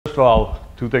First of all,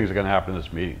 two things are going to happen in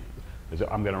this meeting.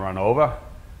 I'm going to run over,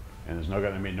 and there's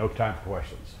going to be no time for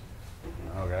questions.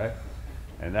 Okay?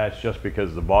 And that's just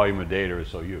because the volume of data is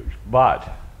so huge. But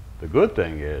the good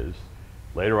thing is,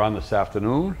 later on this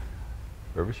afternoon,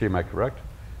 am I correct?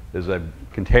 There's a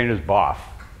containers BOF.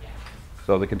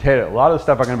 So the container, a lot of the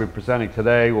stuff I'm going to be presenting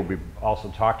today will be also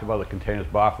talked about the containers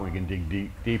BOF, and we can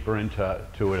dig deeper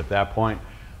into it at that point.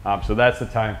 So that's the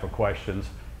time for questions.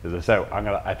 As I said,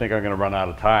 I think I'm going to run out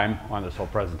of time on this whole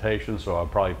presentation, so I'll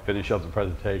probably finish up the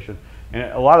presentation.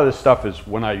 And a lot of this stuff is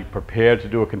when I prepare to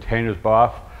do a containers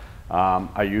BOF,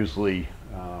 I usually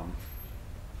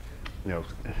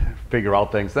figure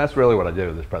out things. That's really what I did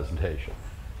with this presentation.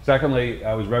 Secondly,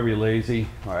 I was very lazy.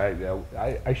 All right,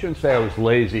 I shouldn't say I was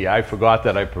lazy. I forgot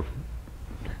that I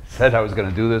said I was going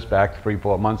to do this back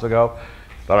 3-4 months ago.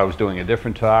 Thought I was doing a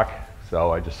different talk,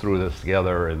 so I just threw this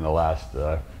together in the last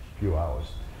few hours.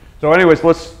 So anyways,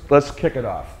 let's kick it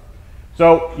off.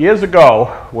 So years ago,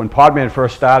 when Podman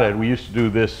first started, we used to do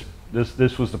this.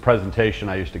 This was the presentation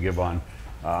I used to give on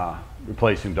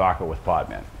replacing Docker with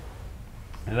Podman.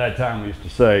 At that time, we used to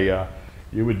say,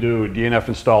 you would do DNF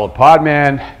install of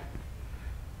Podman,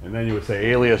 and then you would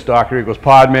say alias Docker equals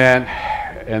Podman,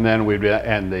 and then we'd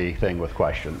end the thing with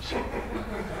questions.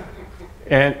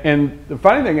 And the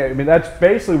funny thing, I mean, that's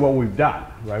basically what we've done,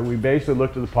 right? We basically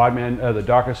looked at the Podman, the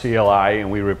Docker CLI,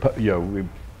 and we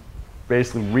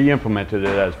basically re-implemented it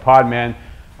as Podman.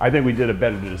 I think we did a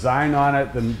better design on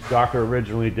it than Docker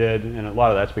originally did, and a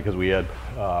lot of that's because we had,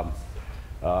 yeah,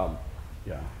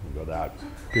 we'll go that.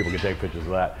 People can take pictures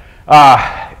of that.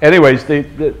 Anyways, the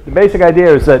basic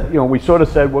idea is that we sort of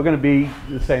said we're going to be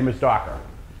the same as Docker,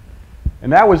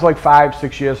 and that was like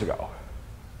 5-6 years ago.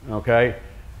 Okay.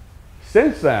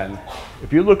 Since then,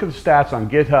 if you look at the stats on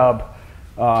GitHub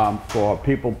for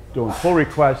people doing pull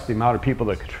requests, the amount of people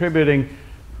that are contributing,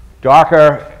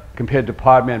 Docker compared to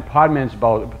Podman, Podman's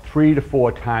about 3 to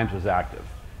 4 times as active.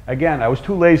 Again, I was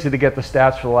too lazy to get the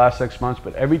stats for the last 6 months,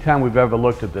 but every time we've ever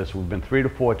looked at this, we've been 3 to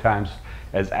 4 times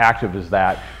as active as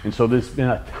that. And so there's been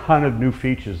a ton of new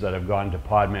features that have gone to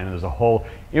Podman, and there's a whole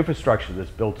infrastructure that's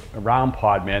built around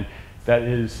Podman that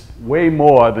is way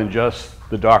more than just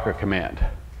the Docker command.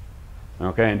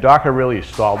 Okay, and Docker really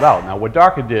stalled out. Now what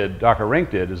Docker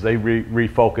Inc. did is they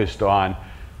refocused on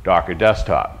Docker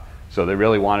Desktop. So they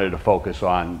really wanted to focus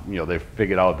on, they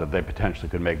figured out that they potentially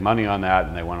could make money on that,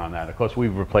 and they went on that. Of course,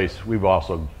 we've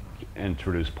also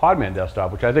introduced Podman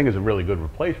Desktop, which I think is a really good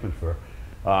replacement for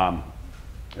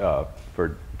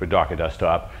Docker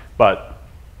Desktop. But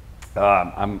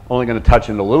I'm only going to touch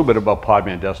on a little bit about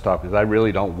Podman Desktop because I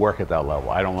really don't work at that level.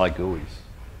 I don't like GUIs.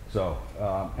 So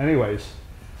anyways.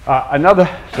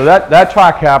 So that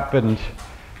talk happened,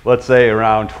 let's say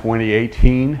around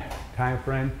 2018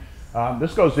 timeframe.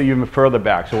 This goes even further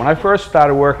back. So when I first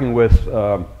started working with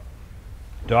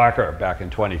Docker back in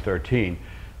 2013,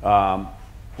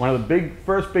 one of the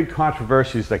first big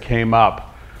controversies that came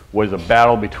up was a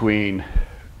battle between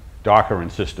Docker and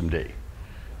systemd.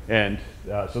 And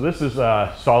so this is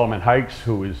Solomon Hykes,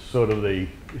 who is sort of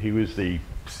he was the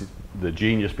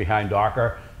genius behind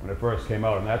Docker when it first came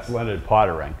out, and that's Leonard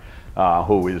Pottering,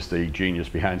 who is the genius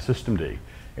behind systemd.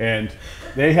 And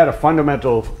they had a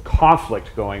fundamental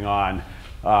conflict going on,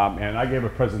 and I gave a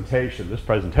presentation. This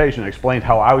presentation explained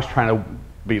how I was trying to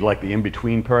be like the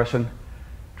in-between person,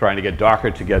 trying to get Docker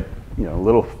to get a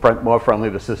little more friendly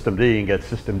to systemd and get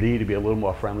systemd to be a little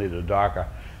more friendly to Docker.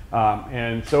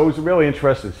 And so it was a really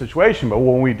interesting situation. But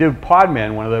when we did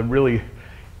Podman, one of the really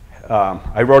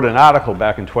I wrote an article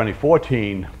back in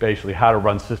 2014, basically how to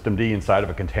run systemd inside of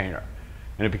a container.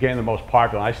 And it became the most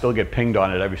popular. I still get pinged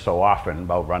on it every so often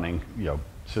about running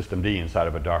systemd inside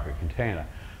of a Docker container.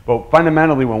 But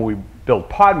fundamentally, when we built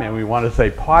Podman, we wanted to say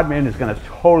Podman is going to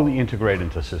totally integrate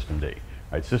into systemd.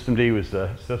 Right? Systemd was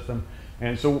the system.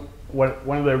 And so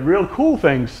one of the real cool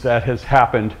things that has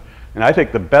happened, and I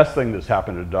think the best thing that's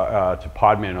happened to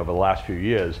Podman over the last few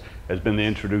years, has been the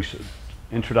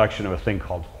introduction of a thing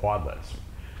called quadlets.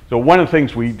 So one of the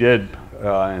things we did,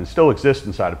 and still exists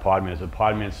inside of Podman, is that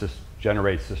Podman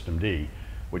generates systemd,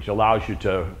 which allows you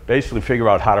to basically figure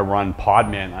out how to run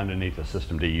Podman underneath a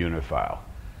systemd unit file.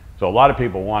 So a lot of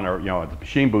people want to, if the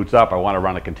machine boots up, I want to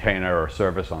run a container or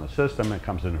service on the system. It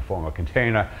comes in the form of a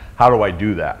container. How do I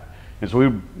do that? And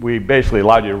so we basically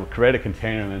allowed you to create a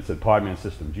container and then said Podman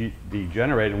systemd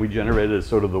generate, and we generated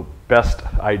sort of the best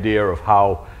idea of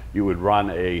how you would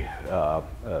run a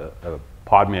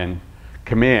Podman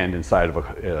command inside of a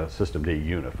systemd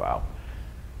unit file.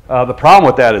 The problem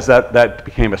with that is that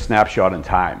became a snapshot in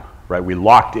time, right? We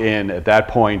locked in at that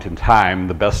point in time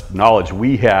the best knowledge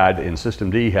we had in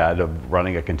systemd had of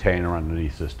running a container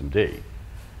underneath systemd.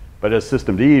 But as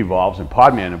systemd evolves and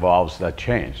Podman evolves, that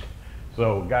changed.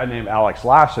 So a guy named Alex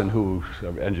Larson, who's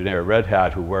an engineer at Red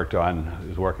Hat, who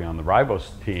was working on the Ribos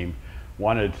team,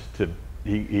 wanted to,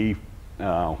 he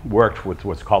worked with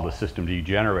what's called a systemd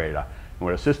generator. And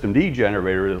what a systemd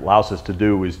generator allows us to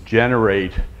do is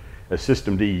generate a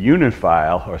systemd unit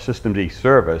file or systemd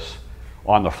service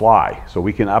on the fly. So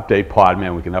we can update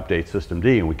Podman, we can update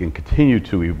systemd, and we can continue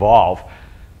to evolve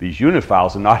these unit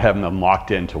files and not having them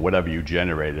locked into whatever you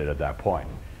generated at that point.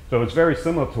 So it's very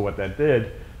similar to what that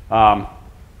did.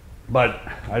 But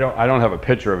I don't have a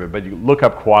picture of it, but you look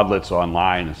up quadlets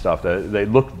online and stuff. They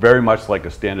look very much like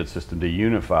a standard systemd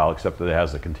unit file, except that it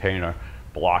has a container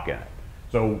block in it.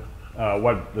 So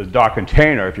what the doc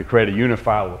container, if you create a unit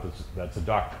file that's a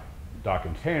doc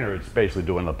container, it's basically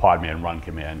doing the podman run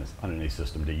command underneath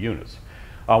systemd units.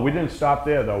 We didn't stop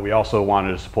there, though. We also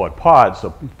wanted to support pods.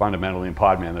 So fundamentally in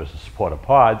Podman, there's a support of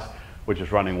pods, which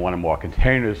is running one or more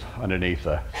containers underneath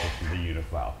a systemd unit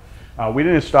file. We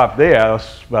didn't stop there,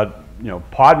 but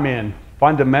Podman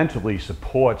fundamentally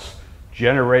supports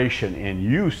generation and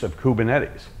use of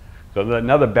Kubernetes. So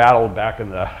another battle back in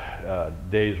the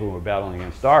days when we were battling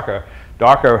against Docker,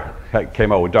 Docker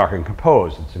came out with Docker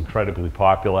Compose. It's incredibly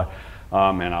popular,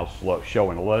 and I'll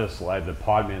show in a later slide that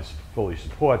Podman fully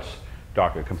supports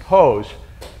Docker Compose,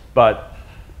 but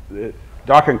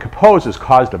Docker Compose has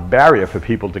caused a barrier for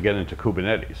people to get into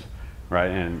Kubernetes. Right,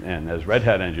 and as Red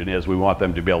Hat engineers, we want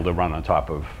them to be able to run on top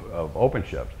of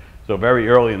OpenShift. So very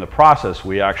early in the process,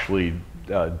 we actually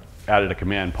added a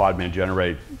command, podman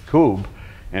generate kube,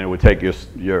 and it would take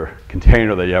your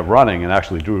container that you have running and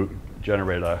actually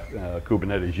generate a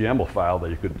Kubernetes YAML file that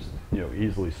you could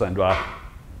easily send off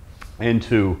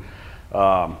into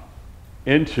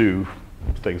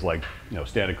things like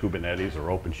standard Kubernetes or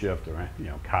OpenShift or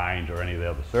Kind or any of the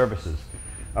other services.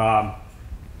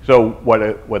 So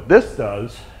what this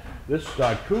does, this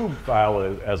 .kube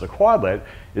file as a quadlet,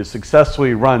 is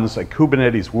successfully runs a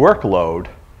Kubernetes workload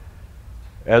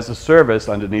as a service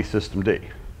underneath systemd.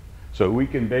 So we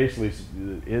can basically,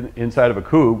 inside of a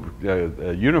kube,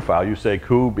 a unit file, you say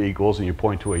kube equals and you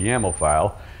point to a YAML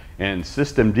file, and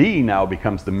systemd now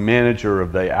becomes the manager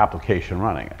of the application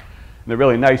running it. And the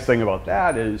really nice thing about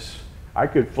that is I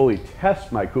could fully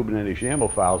test my Kubernetes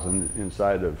YAML files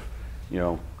inside of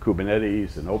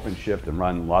Kubernetes and OpenShift and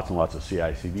run lots and lots of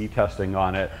CI/CD testing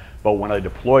on it. But when I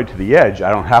deploy to the edge,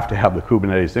 I don't have to have the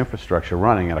Kubernetes infrastructure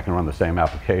running, and I can run the same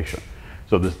application.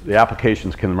 So the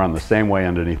applications can run the same way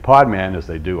underneath Podman as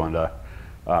they do under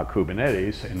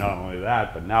Kubernetes. And not only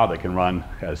that, but now they can run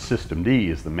as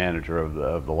systemd as the manager of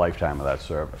the lifetime of that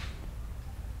service.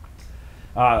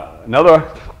 Another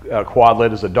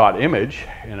quadlet is a .image,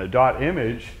 and a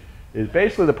 .image is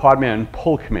basically the Podman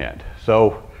pull command.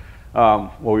 So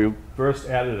when we first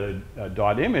added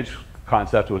a .image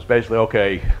concept, it was basically,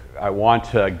 okay, I want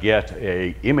to get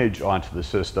an image onto the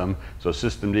system. So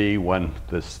systemd, when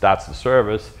this starts the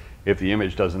service, if the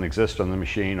image doesn't exist on the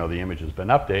machine or the image has been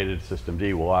updated,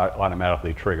 systemd will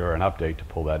automatically trigger an update to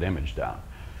pull that image down.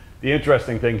 The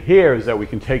interesting thing here is that we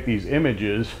can take these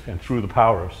images and through the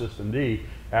power of systemd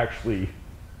actually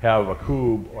have a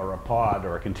kube or a pod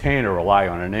or a container rely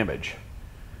on an image.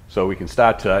 So we can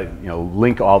start to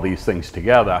link all these things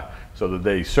together so that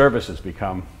the services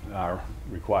become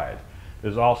required.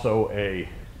 There's also a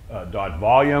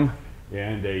 .volume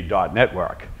and a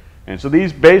 .network. And so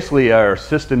these basically are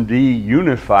systemd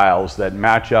unit files that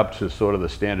match up to sort of the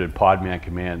standard Podman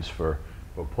commands for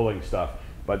pulling stuff.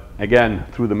 But again,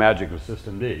 through the magic of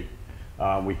systemd,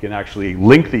 we can actually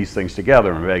link these things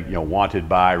together and make, wanted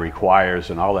by,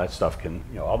 requires, and all that stuff can,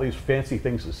 all these fancy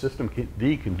things that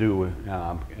systemd can do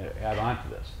add on to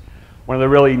this. One of the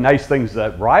really nice things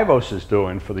that Ribos is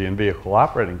doing for the in-vehicle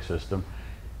operating system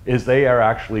is they are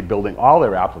actually building all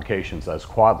their applications as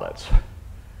quadlets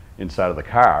inside of the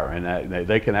car, and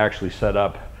they can actually set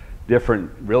up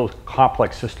different real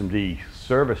complex systemd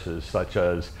services, such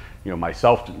as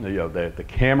myself, the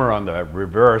camera on the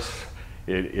reverse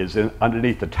is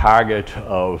underneath the target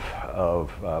of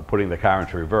putting the car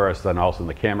into reverse. Then also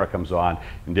the camera comes on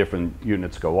and different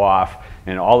units go off,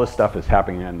 and all this stuff is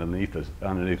happening underneath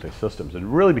the systems. And it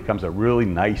really becomes a really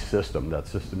nice system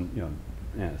that's systemd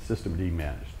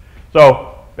managed.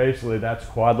 So basically that's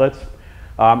quadlets.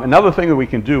 Another thing that we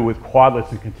can do with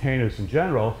quadlets and containers in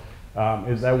general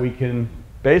is that we can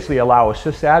basically allow a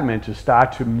sysadmin to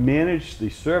start to manage the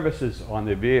services on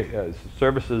the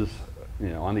services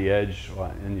on the edge,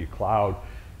 in your cloud,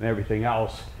 and everything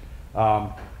else.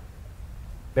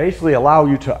 Basically allow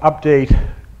you to update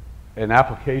an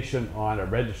application on a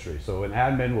registry. So an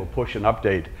admin will push an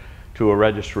update to a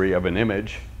registry of an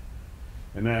image,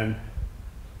 and then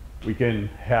We can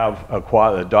have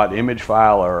a .image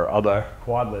file or other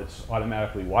quadlets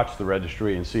automatically watch the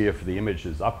registry and see if the image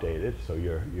is updated. So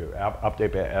your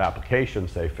update application,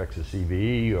 say fix a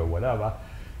CVE or whatever,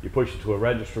 you push it to a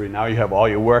registry. Now you have all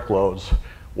your workloads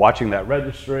watching that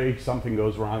registry. Something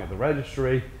goes wrong at the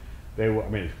registry.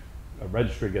 A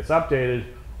registry gets updated.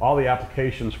 All the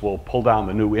applications will pull down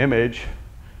the new image,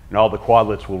 and all the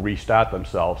quadlets will restart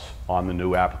themselves on the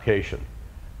new application.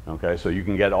 Okay, so you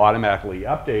can get automatically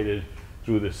updated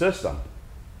through the system.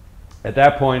 At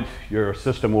that point, your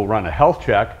system will run a health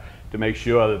check to make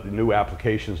sure that the new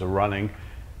applications are running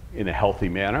in a healthy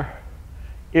manner.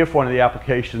 If one of the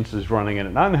applications is running in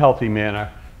an unhealthy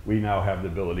manner, we now have the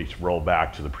ability to roll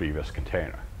back to the previous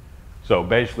container. So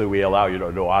basically, we allow you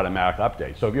to do automatic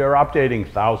updates. So if you're updating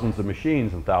thousands of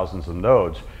machines and thousands of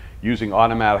nodes, using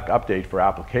automatic update for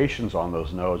applications on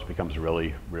those nodes becomes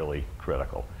really, really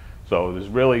critical. So there's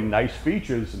really nice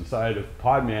features inside of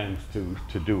Podman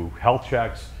to do health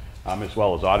checks, as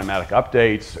well as automatic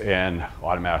updates and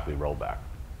automatically roll back.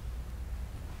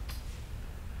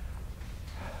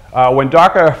 When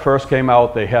Docker first came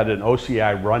out, they had an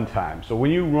OCI runtime. So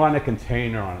when you run a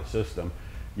container on a system,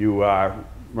 you are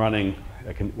running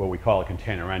what we call a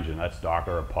container engine. That's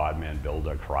Docker, Podman,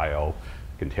 Builder, Cryo,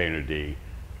 Containerd.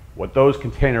 What those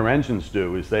container engines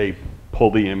do is they pull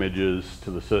the images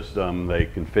to the system, they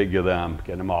configure them,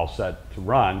 get them all set to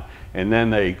run, and then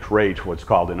they create what's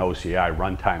called an OCI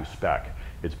runtime spec.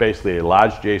 It's basically a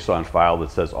large JSON file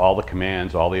that says all the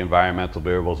commands, all the environmental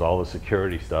variables, all the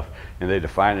security stuff, and they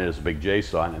define it as a big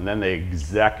JSON, and then they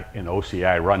exec an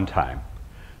OCI runtime.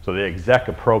 So they exec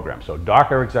a program. So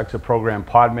Docker execs a program,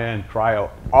 Podman, Cryo,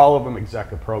 all of them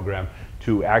exec a program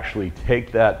to actually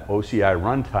take that OCI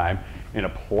runtime and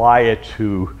apply it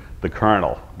to the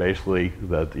kernel. Basically,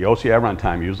 the OCI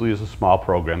runtime usually is a small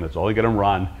program that's only going to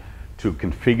run to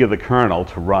configure the kernel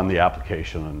to run the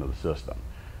application into the system.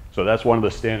 So that's one of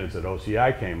the standards that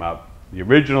OCI came up. The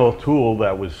original tool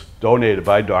that was donated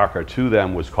by Docker to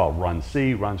them was called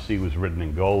run-c. Run-c was written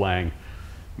in Golang.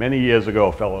 Many years ago,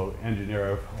 a fellow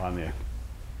engineer on the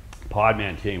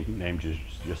Podman team named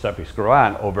Giuseppe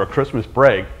Scruan, over a Christmas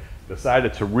break,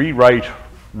 decided to rewrite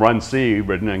run-c,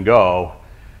 written in Go,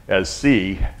 as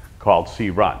C, called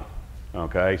crun.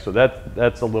 Okay, so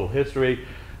that's a little history.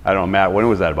 I don't know, Matt, when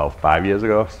was that, about 5 years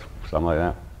ago? Something like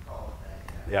that?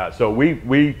 Yeah, so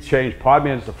we changed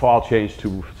Podman's default change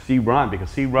to crun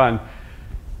because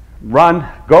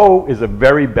Go is a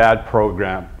very bad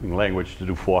programming language to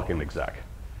do fork and exec.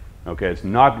 Okay, it's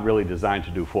not really designed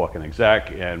to do fork and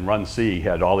exec, and run-c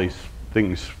had all these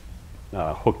things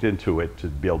hooked into it to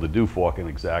be able to do fork and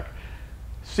exec.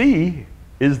 C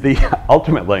is the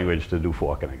ultimate language to do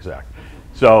fork and exec.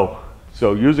 So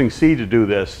using C to do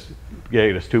this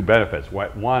gave us two benefits.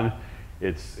 One,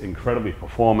 it's incredibly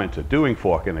performant at doing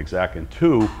fork and exec, and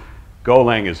two,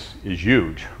 Golang is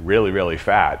huge, really, really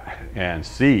fat, and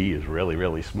C is really,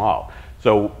 really small.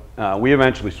 So we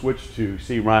eventually switched to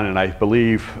crun, and I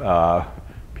believe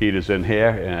Peter's in here,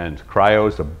 and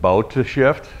Cryo's about to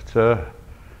shift to,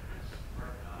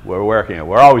 we're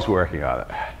always working on it.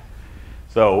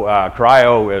 So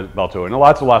Cryo is about to, and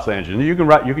lots of engines. You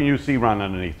can use crun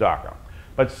underneath Docker.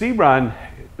 But crun,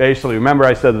 basically, remember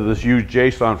I said that this huge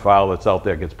JSON file that's out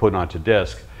there gets put onto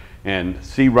disk, and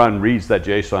crun reads that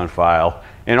JSON file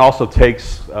and also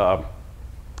takes,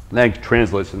 then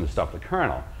translates into stuff to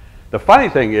kernel. The funny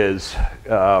thing is,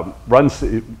 so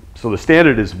the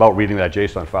standard is about reading that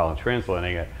JSON file and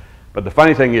translating it, but the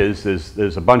funny thing is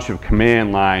there's a bunch of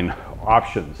command line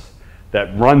options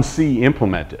that run-c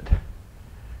implemented.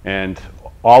 And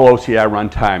all OCI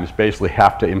runtimes basically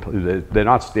have to implement, they're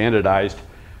not standardized,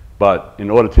 but in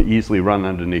order to easily run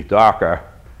underneath Docker,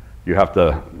 you have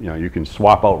to, you can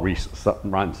swap out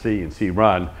run-c and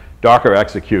crun. Docker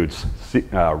executes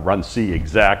run-c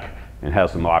exec and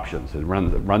has some options, and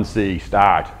run-c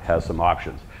start has some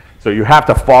options. So you have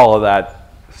to follow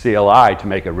that CLI to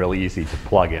make it really easy to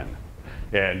plug in.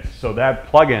 And so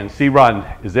that plugin, crun,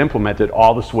 is implemented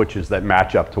all the switches that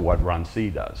match up to what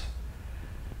run-c does.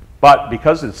 But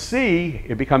because it's C,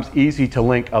 it becomes easy to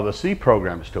link other C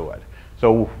programs to it.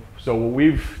 So what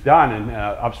we've done, and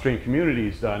upstream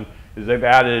community's done, is they've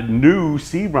added new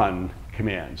crun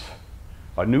commands,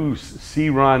 or new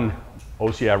crun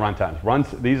OCI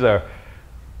runtimes. These are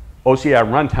OCI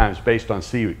runtimes based on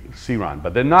crun,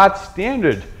 but they're not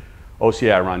standard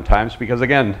OCI runtimes because,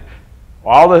 again,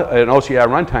 all an OCI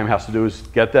runtime has to do is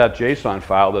get that JSON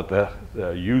file that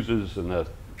the users and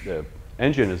the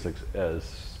engine is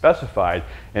specified,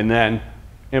 and then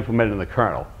implement it in the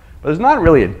kernel. But there's not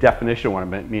really a definition of what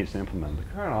it means to implement in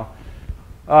the kernel.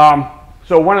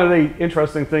 So one of the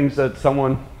interesting things that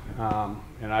someone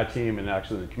and our team and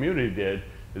actually the community did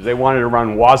is they wanted to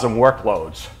run WASM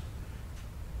workloads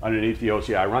underneath the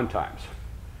OCI runtimes.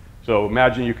 So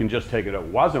imagine you can just take a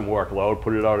WASM workload,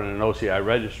 put it out in an OCI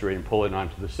registry and pull it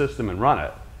onto the system and run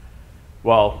it.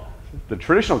 Well, the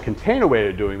traditional container way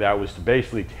of doing that was to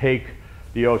basically take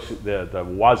the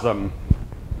WASM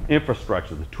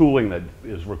infrastructure, the tooling that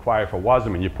is required for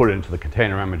WASM, and you put it into the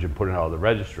container image and put it out of the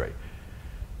registry.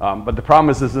 But the problem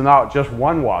is there's not just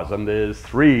one WASM, there's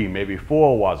 3, maybe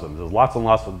 4 WASMs. There's lots and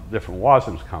lots of different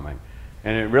WASMs coming.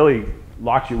 And it really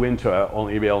locks you into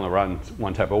only being able to run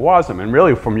one type of WASM. And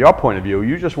really, from your point of view,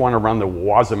 you just want to run the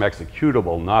WASM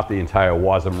executable, not the entire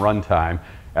WASM runtime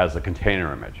as a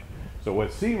container image. So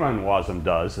what crun-wasm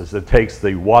does is it takes the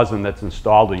WASM that's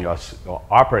installed in your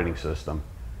operating system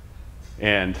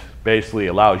and basically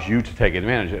allows you to take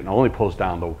advantage of it and only pulls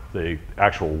down the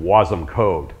actual WASM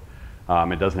code.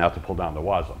 It doesn't have to pull down the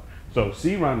WASM. So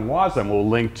crun-wasm will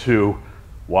link to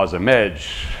WASM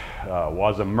Edge,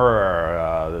 WASM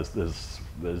Mir.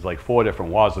 There's like 4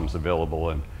 different WASMs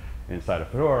available inside of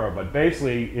Fedora, but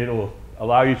basically it'll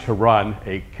allow you to run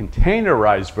a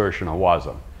containerized version of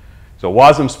WASM. So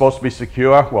WASM's supposed to be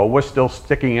secure. Well, we're still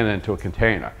sticking it into a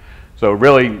container. So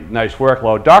really nice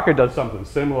workload. Docker does something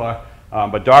similar,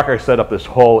 but Docker set up this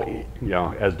whole,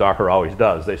 as Docker always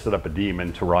does, they set up a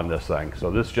daemon to run this thing.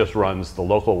 So this just runs the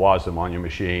local WASM on your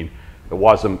machine, the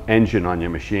WASM engine on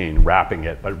your machine, wrapping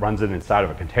it, but it runs it inside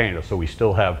of a container, so we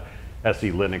still have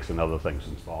SE Linux and other things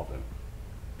installed in.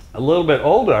 A little bit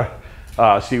older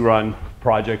crun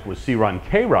project was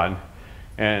crun-krun,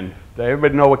 and does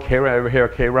everybody know what krun? Ever hear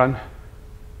of krun?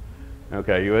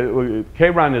 Okay,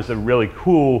 krun is a really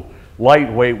cool,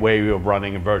 lightweight way of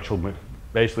running a virtual,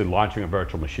 basically launching a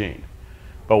virtual machine.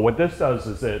 But what this does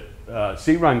is that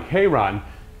crun-krun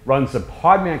runs a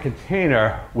Podman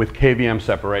container with KVM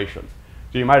separation.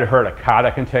 So you might have heard of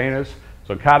Kata containers.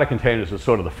 So Kata containers is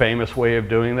sort of the famous way of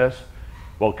doing this.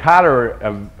 Well,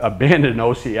 Kata abandoned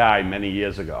OCI many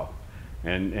years ago.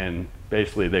 And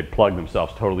basically they plugged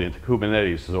themselves totally into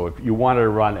Kubernetes. So if you wanted to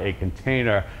run a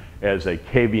container as a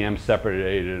KVM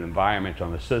separated environment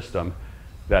on the system,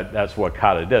 that's what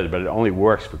Kata did, but it only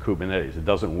works for Kubernetes. It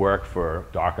doesn't work for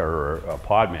Docker or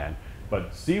Podman.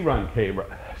 But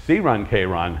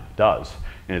crun-krun does.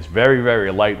 And it's very,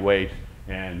 very lightweight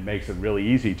and makes it really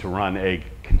easy to run a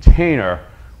container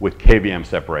with KVM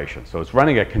separation. So it's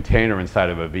running a container inside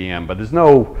of a VM, but there's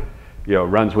no,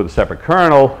 runs with a separate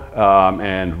kernel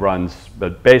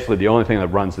but basically the only thing that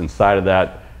runs inside of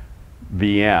that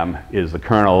VM is the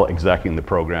kernel executing the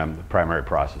program, the primary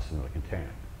process in the container.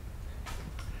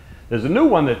 There's a new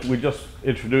one that we just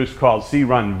introduced called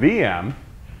crun-vm,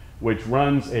 which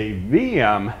runs a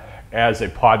VM as a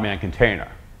Podman container.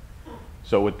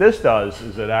 So what this does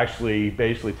is it actually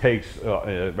basically takes,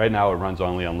 right now it runs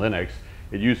only on Linux,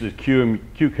 it uses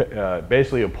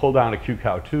basically it'll pull down a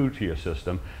QCOW2 to your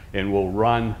system and will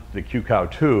run the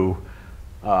QCOW2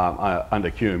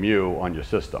 under QEMU on your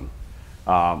system.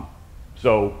 But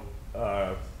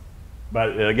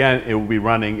again, it will be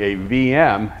running a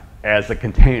VM as a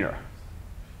container.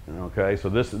 Okay, so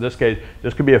this case,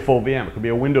 this could be a full VM. It could be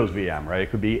a Windows VM, right? It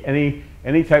could be any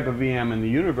type of VM in the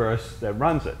universe that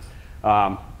runs it.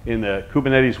 In the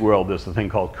Kubernetes world, there's a thing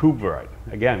called kubevert.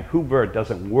 Again, kubevert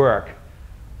doesn't work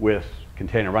with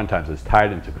container runtimes. It's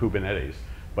tied into Kubernetes.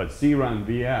 But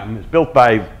crun-vm is built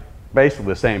by basically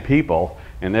the same people,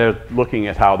 and they're looking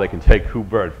at how they can take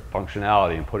kubevert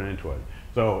functionality and put it into it.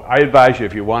 So I advise you,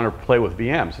 if you want to play with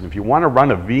VMs, and if you want to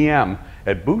run a VM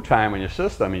at boot time on your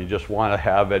system and you just want to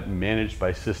have it managed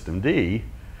by systemd,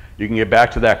 you can get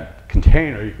back to that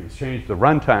container, you can change the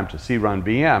runtime to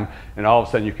crun-vm, and all of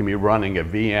a sudden you can be running a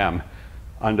VM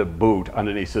under boot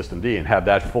underneath systemd and have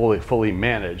that fully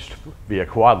managed via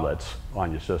quadlets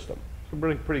on your system. So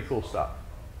pretty cool stuff.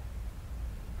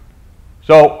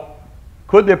 So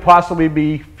could there possibly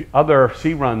be other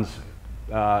cruns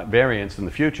variants in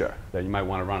the future that you might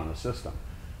want to run on the system?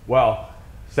 Well,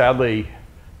 sadly,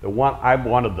 the one I've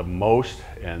wanted the most,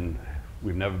 and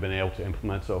we've never been able to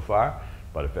implement so far,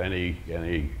 but if any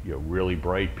really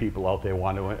bright people out there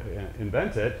want to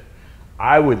invent it,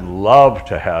 I would love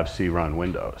to have crun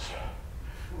Windows.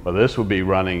 But this would be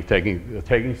running,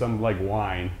 taking something like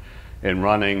wine and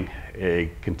running a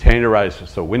containerized,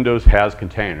 so Windows has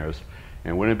containers,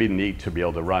 and wouldn't it be neat to be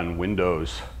able to run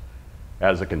Windows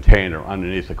as a container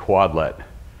underneath a quadlet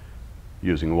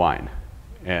using wine?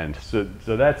 And so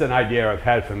that's an idea I've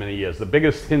had for many years. The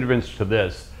biggest hindrance to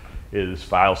this is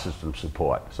file system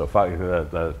support. So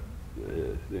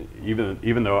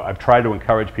even though I've tried to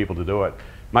encourage people to do it,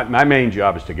 my main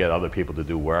job is to get other people to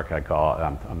do work.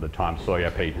 I'm the Tom Sawyer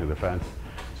painting the fence.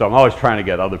 So I'm always trying to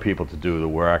get other people to do the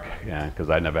work,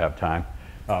 because I never have time.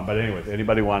 But anyways,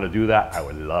 anybody want to do that? I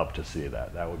would love to see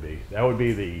that. That would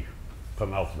be the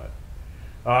penultimate.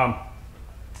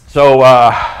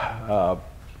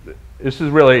 This is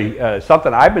really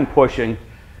something I've been pushing,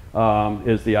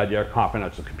 is the idea of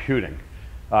confidential computing.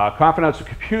 Confidential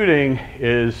computing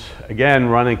is, again,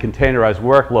 running containerized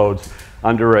workloads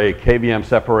under a KVM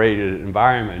separated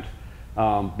environment.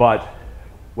 But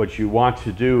what you want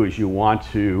to do is you want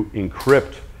to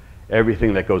encrypt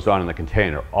everything that goes on in the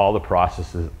container, all the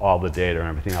processes, all the data, and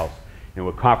everything else. And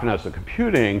with confidential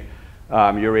computing,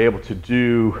 you're able to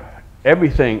do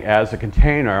everything as a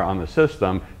container on the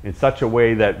system in such a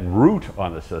way that root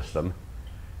on the system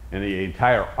and the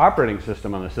entire operating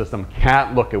system on the system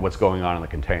can't look at what's going on in the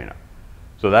container.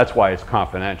 So that's why it's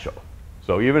confidential.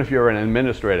 So even if you're an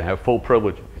administrator and have full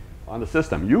privilege on the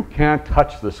system, you can't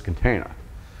touch this container.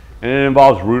 And it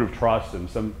involves root of trust and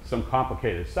some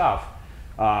complicated stuff.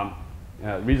 The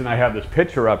reason I have this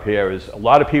picture up here is a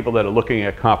lot of people that are looking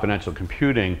at confidential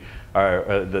computing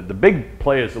are, the big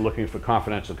players that are looking for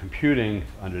confidential computing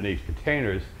underneath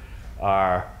containers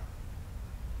are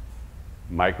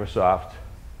Microsoft,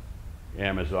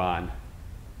 Amazon,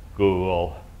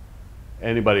 Google,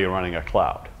 anybody running a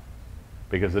cloud.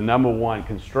 Because the number one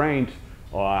constraint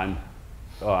on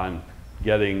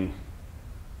getting,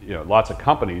 lots of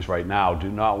companies right now do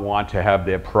not want to have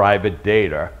their private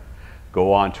data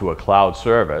go onto a cloud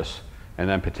service and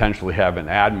then potentially have an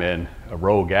admin, a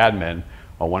rogue admin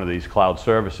on one of these cloud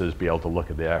services be able to look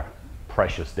at their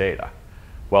precious data.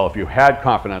 Well, if you had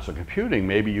confidential computing,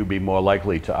 maybe you'd be more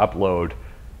likely to upload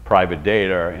private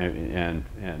data and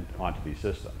onto these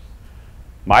systems.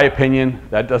 My opinion,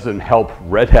 that doesn't help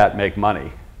Red Hat make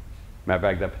money. Matter of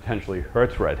fact, that potentially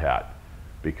hurts Red Hat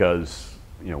because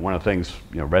one of the things,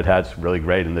 Red Hat's really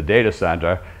great in the data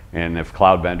center, and if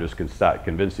cloud vendors can start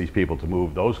convince these people to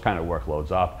move those kind of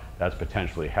workloads up, that's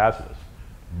potentially hazardous.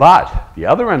 But the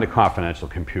other end of confidential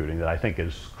computing that I think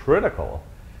is critical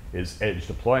is edge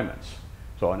deployments.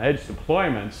 So on edge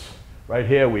deployments, right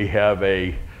here we have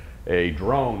a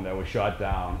drone that was shot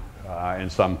down in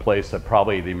some place that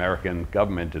probably the American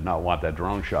government did not want that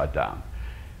drone shot down.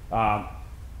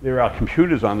 There are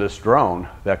computers on this drone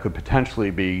that could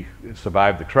potentially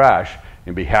survive the crash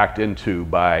and be hacked into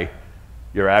by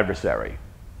your adversary.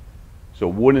 So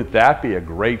wouldn't that be a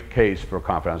great case for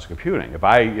confidential computing? If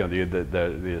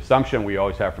the assumption we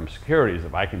always have from security is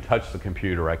if I can touch the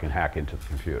computer, I can hack into the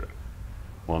computer.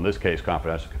 Well, in this case,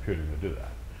 confidential computing will do that.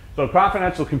 So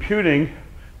confidential computing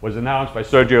was announced by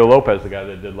Sergio Lopez, the guy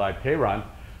that did Live Krun,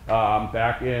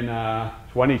 back in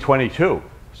 2022.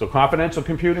 So confidential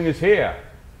computing is here.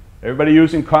 Everybody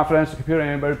using confidential computing?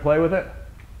 Anybody play with it?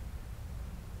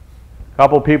 A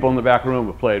couple people in the back room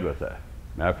have played with it.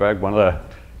 Matter of fact,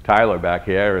 Tyler back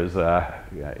here is at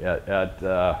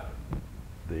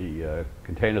the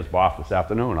containers BOF this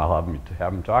afternoon. I'll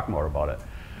have him talk more about it.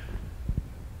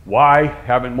 Why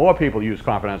haven't more people used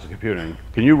confidential computing?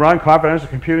 Can you run confidential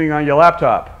computing on your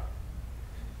laptop?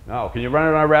 No. Can you run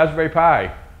it on a Raspberry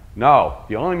Pi? No.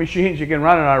 The only machines you can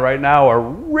run it on right now are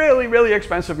really, really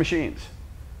expensive machines.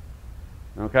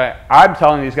 Okay? I'm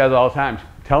telling these guys all the time,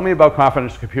 tell me about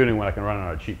confidential computing when I can run it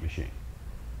on a cheap machine.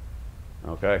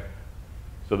 Okay?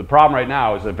 So the problem right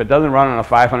now is if it doesn't run on a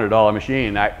 $500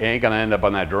 machine, it ain't going to end up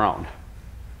on that drone.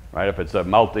 Right? If it's a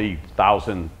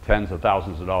multi-thousand, tens of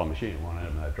thousands of dollar machine, it won't end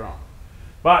up on that drone.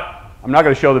 But I'm not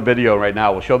going to show the video right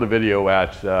now. We'll show the video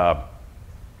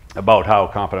about how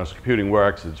confidential computing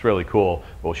works. It's really cool.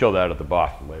 We'll show that at the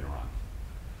BOF later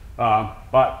on.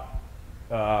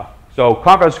 So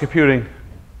confidential computing,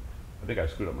 I think I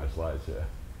screwed up my slides here.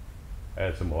 I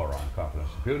had some more on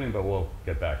confidential computing, but we'll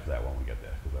get back to that when we get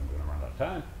there because I'm going to run out of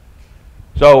time.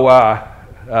 So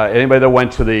anybody that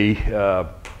went to the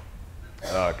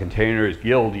Containers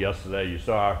Guild yesterday, you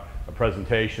saw a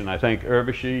presentation. I think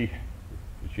Urvashi,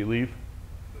 did she leave?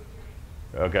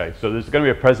 Okay, so there's going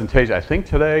to be a presentation, I think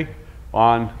today,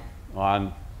 on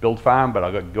Build Farm, but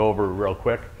I'll go over it real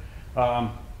quick.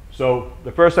 So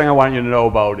the first thing I want you to know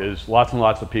about is lots and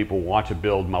lots of people want to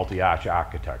build multi-arch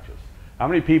architectures. How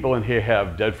many people in here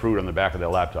have dead fruit on the back of their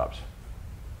laptops?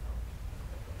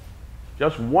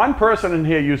 Just one person in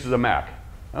here uses a Mac.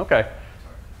 Okay,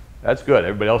 that's good.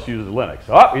 Everybody else uses Linux.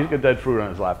 Oh, he's got dead fruit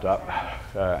on his laptop.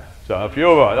 So a few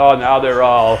of them, now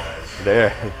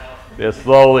they're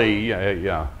slowly,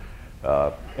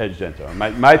 edged into them.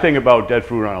 My thing about dead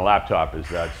fruit on a laptop is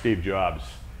that Steve Jobs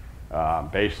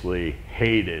basically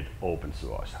hated open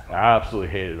source, absolutely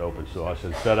hated open source,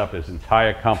 and set up his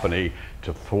entire company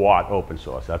to thwart open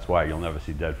source. That's why you'll never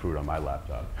see dead fruit on my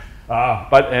laptop.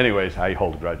 But anyways, I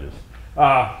hold grudges.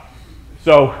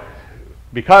 So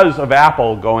because of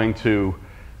Apple going to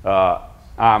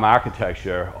ARM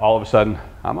architecture, all of a sudden,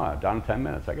 I'm down to 10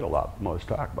 minutes. I got a lot more to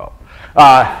talk about.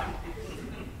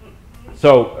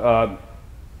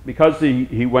 Because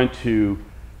he went to,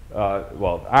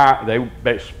 they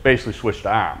basically switched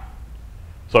to ARM.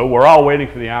 So we're all waiting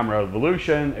for the ARM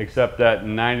revolution, except that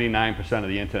 99% of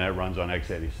the internet runs on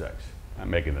x86. I'm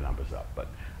making the numbers up, but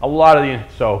a lot of the,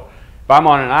 so if I'm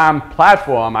on an ARM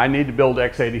platform, I need to build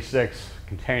x86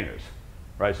 containers,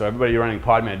 right? So everybody running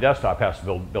Podman Desktop has to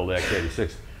build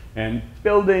x86. And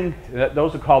building,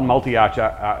 those are called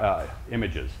multi-arch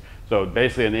images. So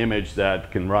basically an image that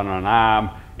can run on ARM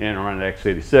and run on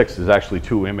x86 is actually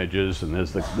two images, and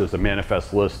there's a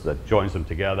manifest list that joins them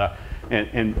together.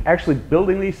 And actually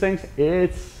building these things,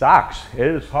 it sucks. It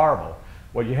is horrible.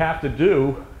 What you have to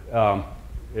do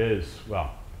is,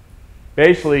 well,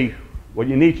 basically what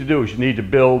you need to do is you need to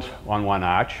build on one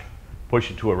arch, push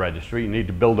it to a registry. You need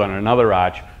to build on another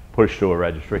arch, push to a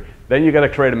registry. Then you got to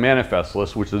create a manifest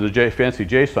list, which is a fancy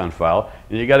JSON file,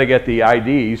 and you got to get the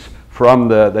IDs from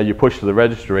that you push to the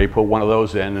registry, put one of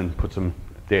those in and put some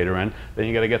data in. Then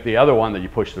you got to get the other one that you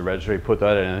push to the registry, put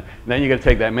that in, and then you got to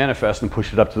take that manifest and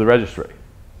push it up to the registry.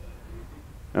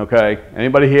 Okay,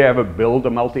 anybody here ever build a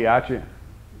multi-arch? A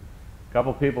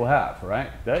couple people have, right?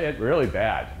 It's really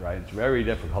bad, right? It's very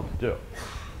difficult to do.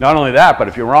 Not only that, but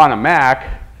if you're on a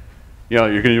Mac, you know,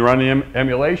 you're going to run the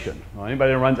emulation. Well,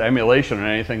 anybody that runs emulation or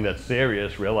anything that's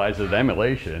serious realizes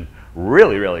emulation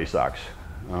really, really sucks,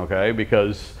 okay?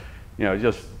 Because, you know,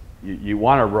 just, you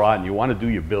want to run, you want to do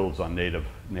your builds on native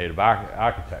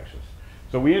architectures.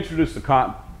 So we introduced the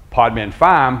podman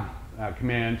farm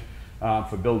command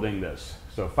for building this.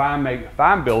 So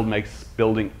farm build makes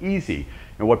building easy.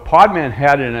 And what Podman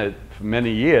had in it for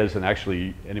many years, and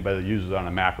actually anybody that uses it on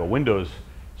a Mac or Windows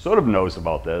sort of knows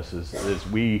about this, is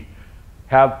we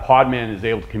have Podman is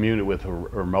able to communicate with a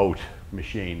remote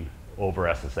machine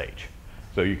over SSH.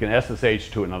 So you can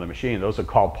SSH to another machine. Those are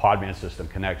called Podman system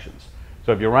connections.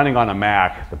 So if you're running on a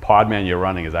Mac, the Podman you're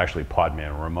running is actually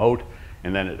Podman remote,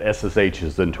 and then it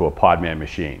SSHs into a Podman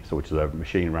machine, so which is a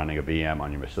machine running a VM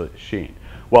on your machine.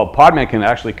 Well, Podman can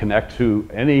actually connect to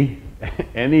any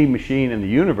machine in the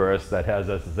universe that has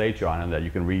SSH on it that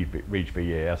you can reach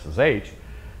via SSH.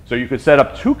 So you could set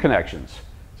up two connections,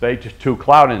 say just two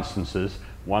cloud instances,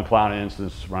 one cloud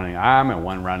instance running ARM and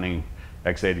one running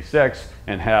x86,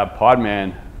 and have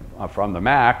Podman from the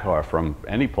Mac or from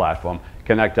any platform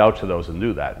connect out to those and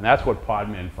do that. And that's what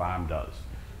Podman Farm does.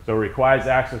 So it requires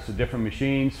access to different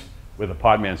machines with a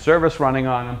Podman service running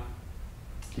on them.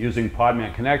 Using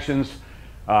Podman connections,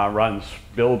 runs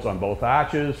builds on both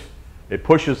arches. It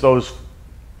pushes those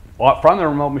from the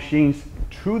remote machines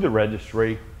to the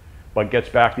registry, but gets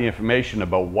back the information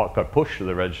about what got pushed to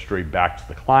the registry back to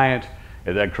the client.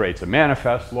 It then creates a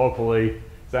manifest locally,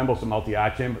 assembles a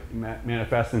multi-arch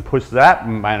manifest, and pushes that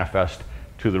manifest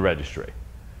to the registry.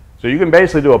 So you can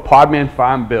basically do a Podman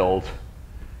farm build,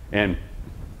 and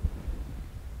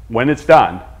when it's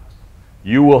done,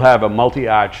 you will have a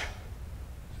multi-arch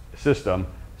system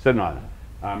sitting on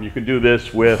it. You can do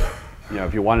this with, you know,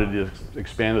 if you wanted to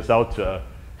expand this out to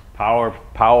power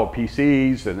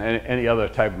PCs and any other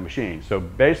type of machine. So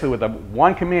basically with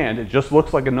one command, it just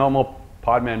looks like a normal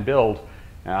Podman build,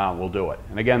 we'll do it.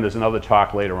 And again, there's another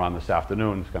talk later on this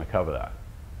afternoon that's going to cover that.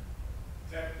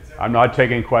 I'm not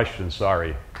taking questions,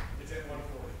 sorry. It's at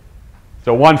 1:40.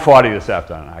 So 1:40 this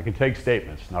afternoon. I can take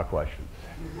statements, not questions.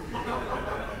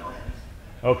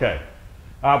 Okay.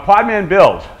 Podman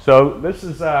build. So this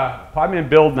is, Podman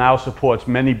build now supports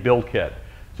many build kit.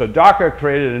 So Docker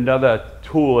created another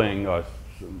tooling, or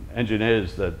some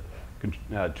engineers that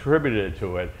contributed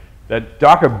to it, that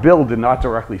Docker build did not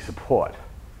directly support.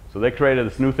 So they created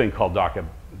this new thing called Docker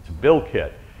build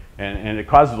kit. And it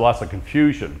causes lots of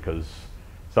confusion because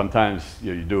sometimes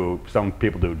some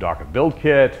people do Docker build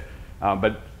kit,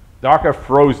 but Docker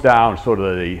froze down sort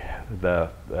of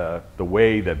the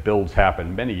way that builds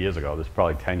happened many years ago. This is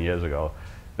probably 10 years ago.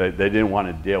 They didn't want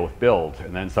to deal with build,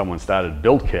 and then someone started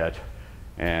build kit,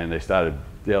 and they started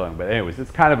dealing. But anyways, it's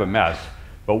kind of a mess.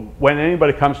 But when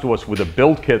anybody comes to us with a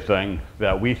build kit thing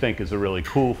that we think is a really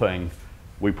cool thing,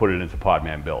 we put it into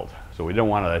Podman build. So we don't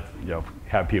want to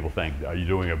have people think, are you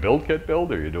doing a build kit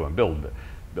build or are you doing build?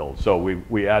 So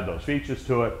we add those features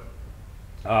to it.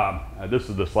 This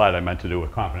is the slide I meant to do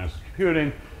with confidential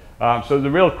computing. So the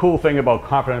real cool thing about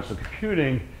confidential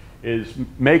computing is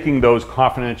making those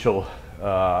confidential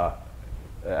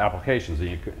applications,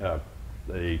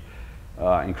 the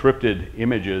encrypted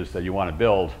images that you want to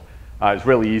build, is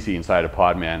really easy inside of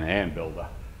Podman and Builder.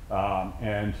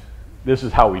 And this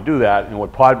is how we do that. And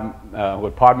what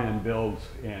Podman builds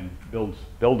and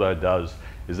Builder does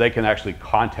is they can actually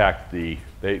contact they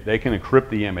can encrypt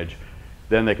the image,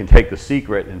 then they can take the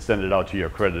secret and send it out to your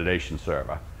accreditation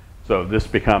server. So this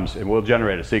becomes, and we'll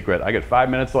generate a secret. I got 5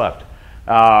 minutes left.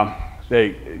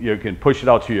 You can push it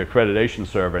out to your accreditation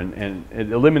server, and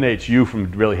it eliminates you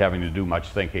from really having to do much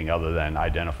thinking other than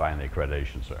identifying the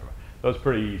accreditation server. So it's a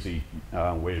pretty easy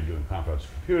way of doing complex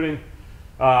computing.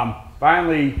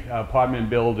 Finally, Podman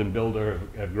Build and Builder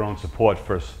have grown support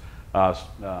for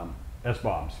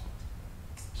SBOMs.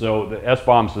 So the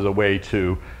SBOMs is a way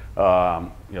to,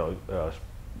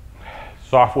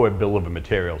 software bill of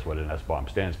materials, what an SBOM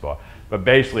stands for. But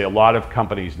basically, a lot of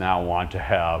companies now want to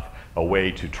have a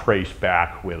way to trace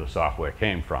back where the software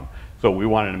came from. So we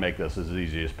wanted to make this as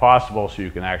easy as possible so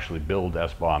you can actually build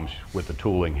SBOMs with the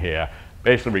tooling here.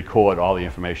 Basically record all the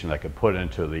information that could put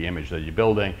into the image that you're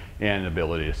building and the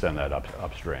ability to send that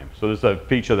upstream. So this is a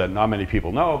feature that not many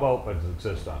people know about, but it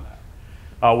exists on that.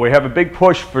 We have a big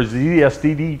push for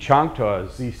ZSDD chunked or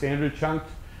Z standard chunked.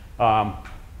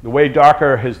 The way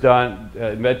Docker has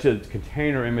invented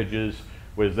container images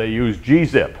was they used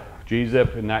gzip.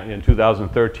 Gzip in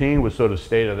 2013 was sort of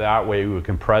state of the art way we would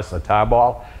compress a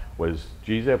tarball was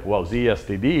gzip. Well,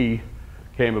 ZSDD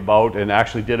came about and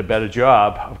actually did a better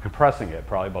job of compressing it,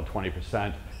 probably about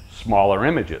 20% smaller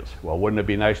images. Well, wouldn't it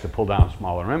be nice to pull down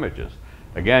smaller images?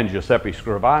 Again, Giuseppe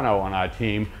Scrivano on our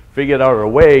team figured out a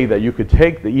way that you could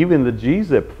take even the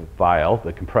gzip file,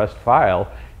 the compressed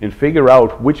file, and figure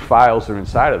out which files are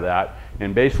inside of that,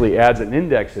 and basically adds an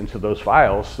index into those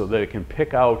files so that it can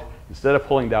pick out, instead of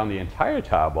pulling down the entire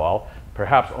tarball,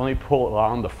 perhaps only pull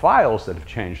down the files that have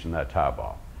changed in that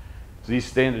tarball. So these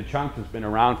standard chunks has been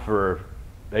around for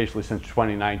basically since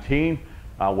 2019.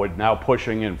 We're now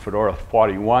pushing in Fedora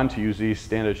 41 to use these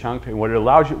standard chunks. And what it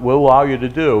will allow you to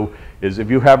do is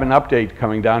if you have an update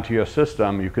coming down to your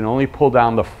system, you can only pull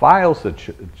down the files that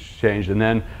changed, and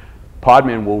then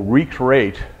Podman will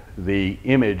recreate the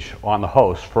image on the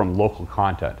host from local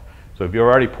content. So if you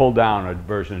already pulled down a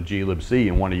version of glibc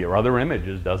in one of your other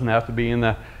images, doesn't have to be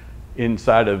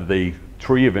inside of the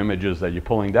tree of images that you're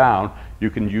pulling down, you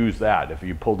can use that. If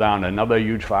you pull down another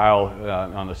huge file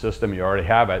on the system, you already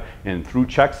have it, and through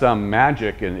checksum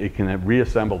magic, and it can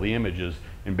reassemble the images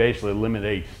and basically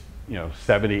eliminate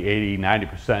 70, 80,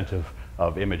 90%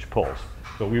 of image pulls.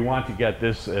 So we want to get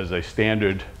this as a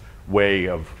standard way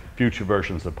of future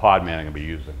versions of Podman are going to be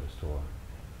using this tool.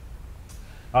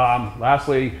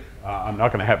 Lastly, I'm not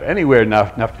going to have anywhere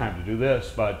enough time to do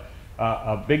this, but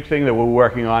a big thing that we're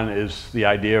working on is the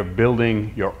idea of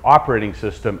building your operating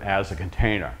system as a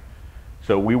container.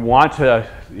 So we want to,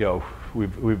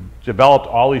 we've developed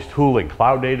all these tooling,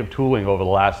 cloud native tooling over the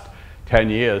last 10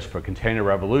 years for container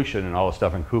revolution and all the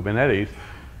stuff in Kubernetes,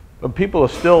 but people are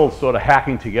still sort of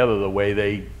hacking together the way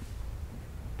they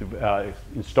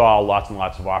install lots and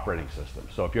lots of operating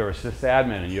systems. So if you're a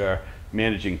sysadmin and you're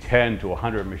managing 10 to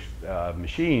 100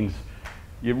 machines,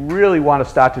 you really want to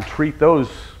start to treat those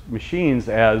machines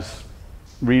as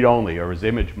read-only, or as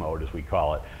image mode, as we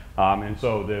call it. And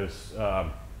so there's,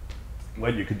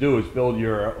 what you could do is build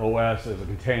your OS as a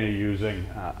container using,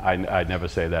 I'd never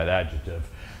say that adjective,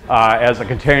 as a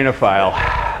container file.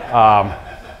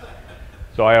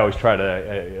 So I always try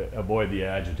to avoid the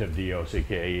adjective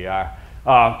docker.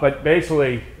 But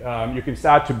basically, you can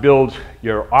start to build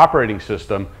your operating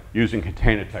system using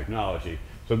container technology.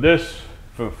 So this,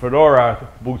 for Fedora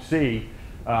bootc,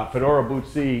 Fedora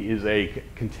bootc is a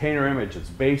container image. It's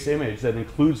a base image that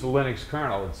includes the Linux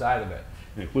kernel inside of it.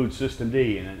 It includes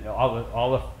systemd and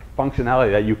all the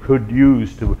functionality that you could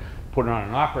use to put it on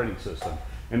an operating system.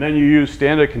 And then you use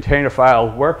standard container file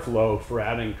workflow for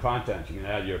adding content. You can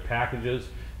add your packages.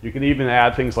 You can even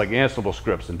add things like Ansible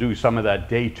scripts and do some of that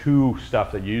day 2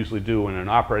 stuff that you usually do in an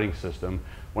operating system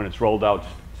when it's rolled out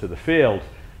to the field.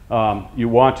 You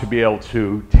want to be able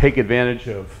to take advantage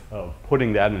of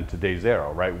putting that into day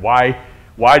 0, right?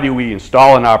 Why do we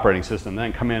install an operating system and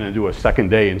then come in and do a second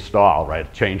day install,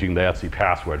 right? Changing the etc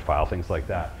password file, things like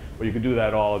that. Well, you can do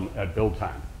that all at build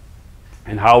time.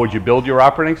 And how would you build your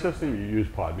operating system? You use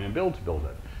Podman Build to build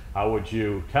it. How would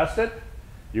you test it?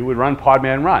 You would run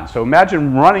Podman Run. So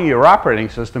imagine running your operating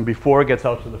system before it gets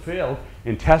out to the field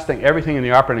and testing everything in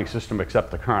the operating system except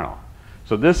the kernel.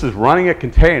 So this is running a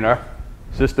container.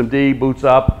 Systemd boots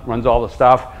up, runs all the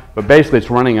stuff, but basically it's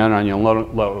running on your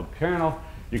local kernel.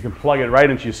 You can plug it right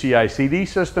into your CI/CD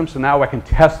system, so now I can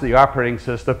test the operating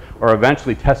system or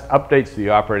eventually test updates to the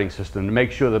operating system to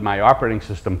make sure that my operating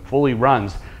system fully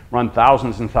run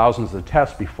thousands and thousands of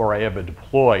tests before I ever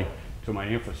deploy to my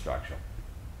infrastructure.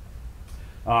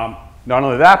 not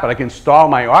only that, but I can install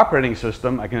my operating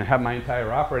system. I can have my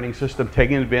entire operating system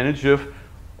taking advantage of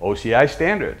OCI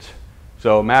standards.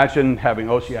 So imagine having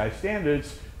OCI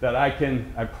standards that I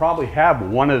probably have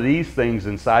one of these things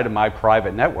inside of my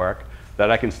private network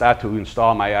that I can start to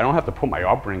install I don't have to put my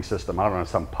operating system out on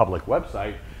some public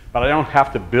website, but I don't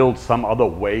have to build some other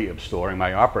way of storing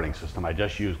my operating system. I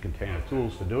just use container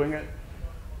tools for doing it.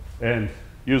 And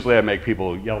usually I make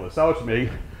people yell this out to me.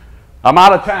 I'm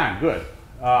out of time, good.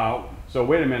 So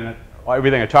wait a minute,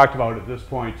 everything I talked about at this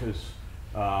point is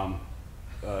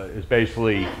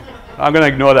basically, I'm going to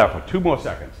ignore that for 2 more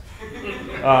seconds.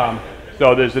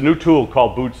 So there's a new tool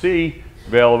called bootc,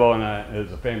 available, and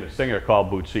there's a famous singer called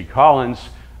Bootc Collins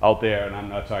out there, and I'm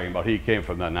not talking about, he came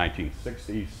from the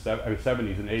 1960s,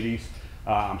 70s, and 80s.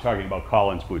 I'm talking about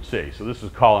Collins bootc. So this is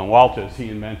Colin Walters. He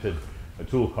invented a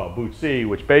tool called bootc,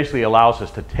 which basically allows us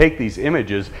to take these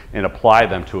images and apply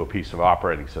them to a piece of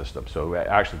operating system. So we're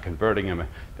actually converting them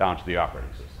down to the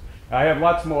operating system. I have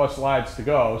lots more slides to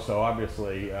go, so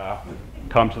obviously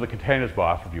come to the containers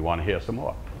booth if you want to hear some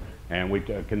more. And we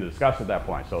can discuss at that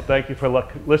point. So thank you for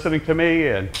listening to me,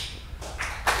 and